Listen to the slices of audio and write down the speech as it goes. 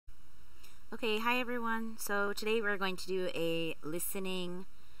Okay, hi everyone. So today we're going to do a listening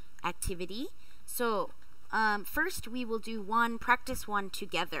activity. So first we will do practice one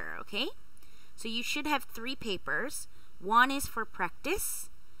together, okay? So you should have 3 papers. One is for practice,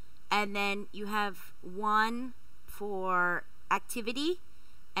 and then you have one for activity,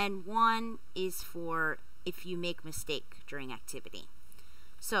 and one is for if you make mistake during activity.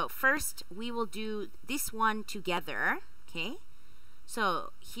 So first we will do this one together, okay?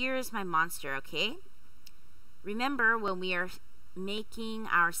 So here's my monster, okay? Remember, when we are making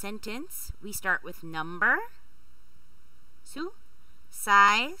our sentence, we start with number, so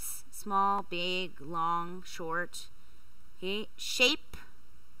size, small, big, long, short, okay? Shape,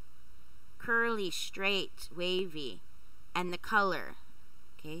 curly, straight, wavy, and the color,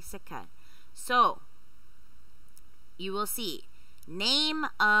 okay? Sekai. So you will see name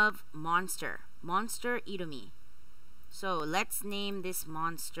of monster, monster irumi. So let's name this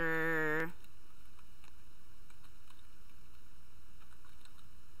monster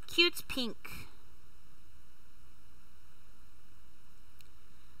Cute Pink.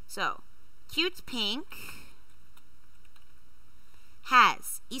 So Cute Pink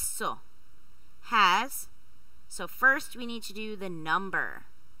has isso, has. So first we need to do the number.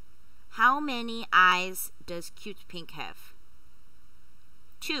 How many eyes does Cute Pink have?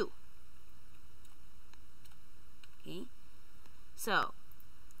 2. Okay, so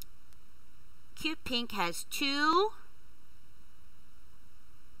Cute Pink has 2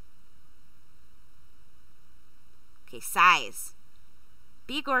 size,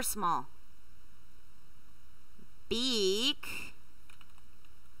 big or small? Big.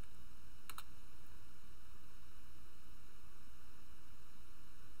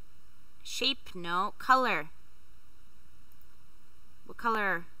 Shape, no. Color, what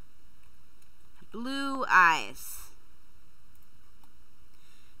color? Blue eyes.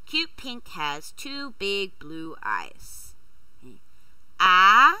 Cute Pink has 2 big blue eyes. Okay.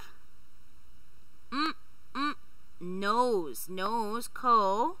 Nose, nose,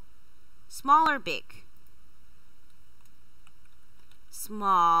 ko, small or big?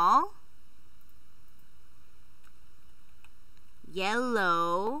 Small.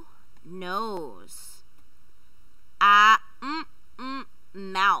 Yellow nose.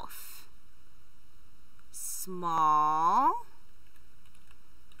 Mouth. Small.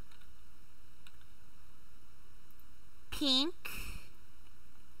 Pink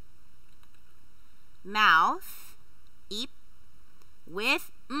mouth, ip,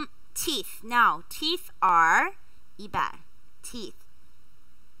 with teeth. Now teeth are iba, teeth.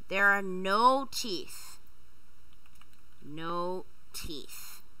 There are no teeth. No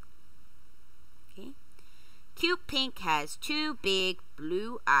teeth. Okay. Cute Pink has 2 big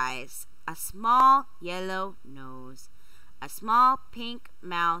blue eyes, a small yellow nose, a small pink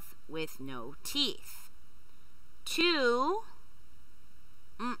mouth with no teeth. 2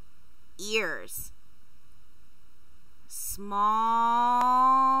 ears,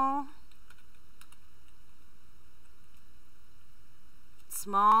 small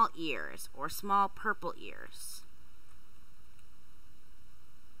ears or small purple ears.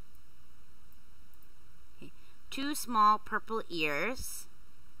 Okay. 2 small purple ears.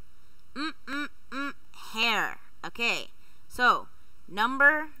 Hair. Okay, so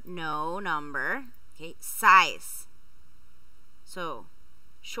number, no number. Okay, size. So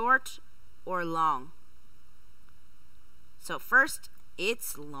short or long? So first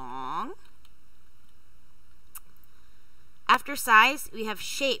it's long. After size, we have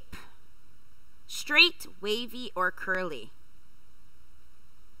shape. Straight, wavy, or curly?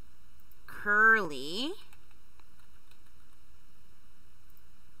 Curly.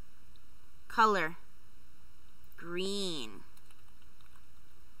 Color, green.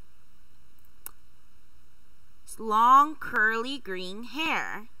 Long curly green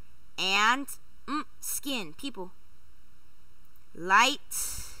hair. And skin, people. Light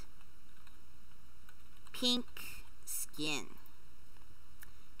pink skin.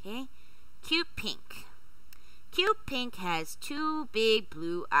 Okay. Cute Pink. Cute Pink has 2 big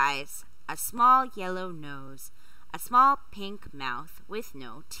blue eyes, a small yellow nose, a small pink mouth with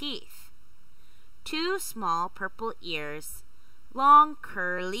no teeth, 2 small purple ears, long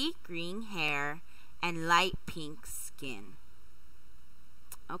curly green hair, and light pink skin.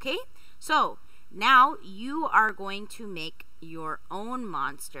 Okay, so now you are going to make your own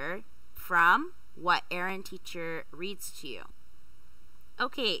monster from what Erin teacher reads to you.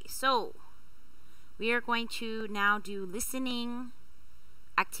 Okay, so we are going to now do listening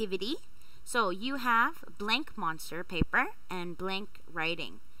activity. So you have blank monster paper and blank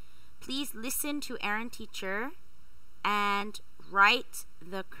writing. Please listen to Erin teacher and write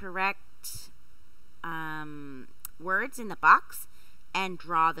the correct words in the box and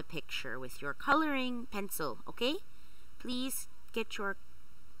draw the picture with your coloring pencil, okay? Please get your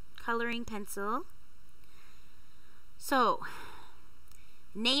coloring pencil. So,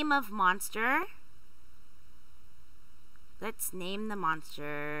 name of monster. Let's name the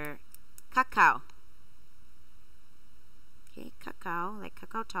monster Kakao. Okay, Kakao, like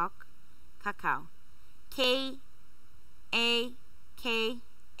Kakao Talk. Kakao. K-A-K-A-O.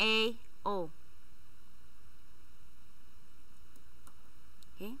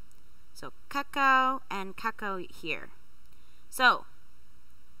 Okay, so Kakao and Kakao here. So,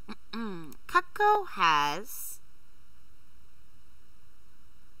 Kakao has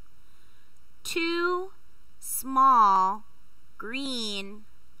 2 small green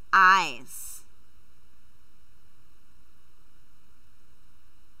eyes.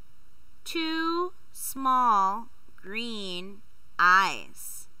 2 small green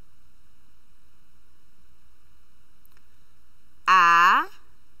eyes. A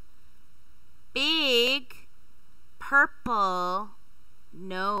big purple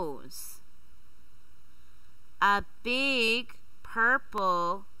nose. A big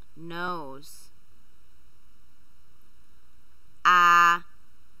purple nose. A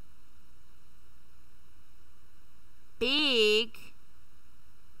big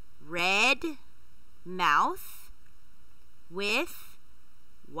red mouth with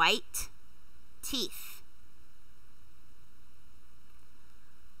white teeth.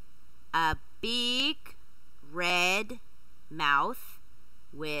 A big red mouth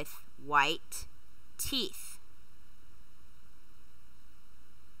with white teeth.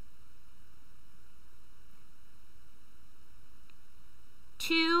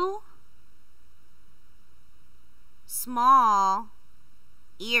 Two small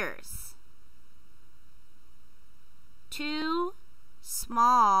ears. 2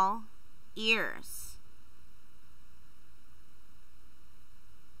 small ears.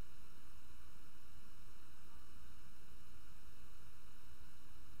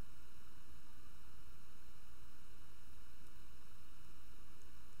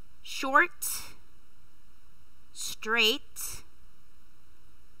 Short, straight,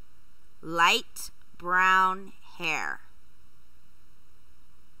 light brown hair.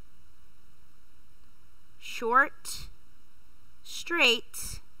 Short,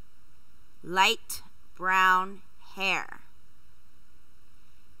 straight, light brown hair.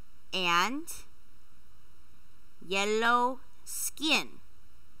 And yellow skin.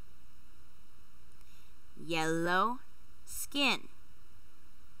 Yellow skin.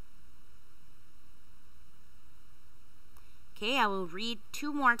 Okay, I will read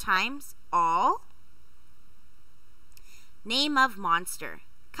 2 more times. All. Name of monster,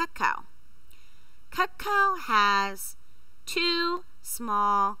 Kakao. Kakao has 2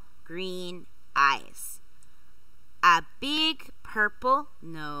 small green eyes, a big purple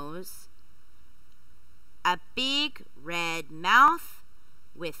nose, a big red mouth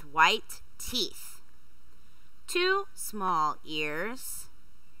with white teeth, 2 small ears,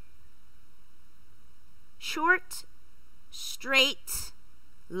 short, straight,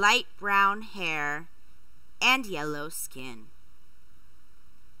 light brown hair, and yellow skin.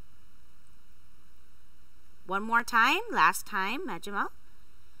 One more time, last time, Majima.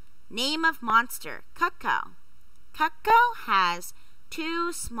 Name of monster, Kakao. Kakao has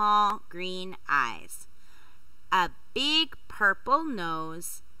 2 small green eyes, a big purple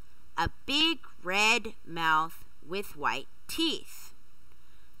nose, a big red mouth with white teeth,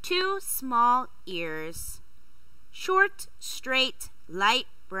 2 small ears, short, straight, light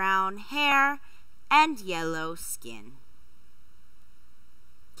brown hair, and yellow skin.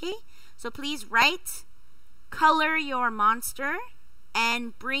 Okay, so please write, color your monster,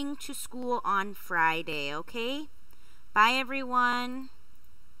 and bring to school on Friday, okay? Bye, everyone.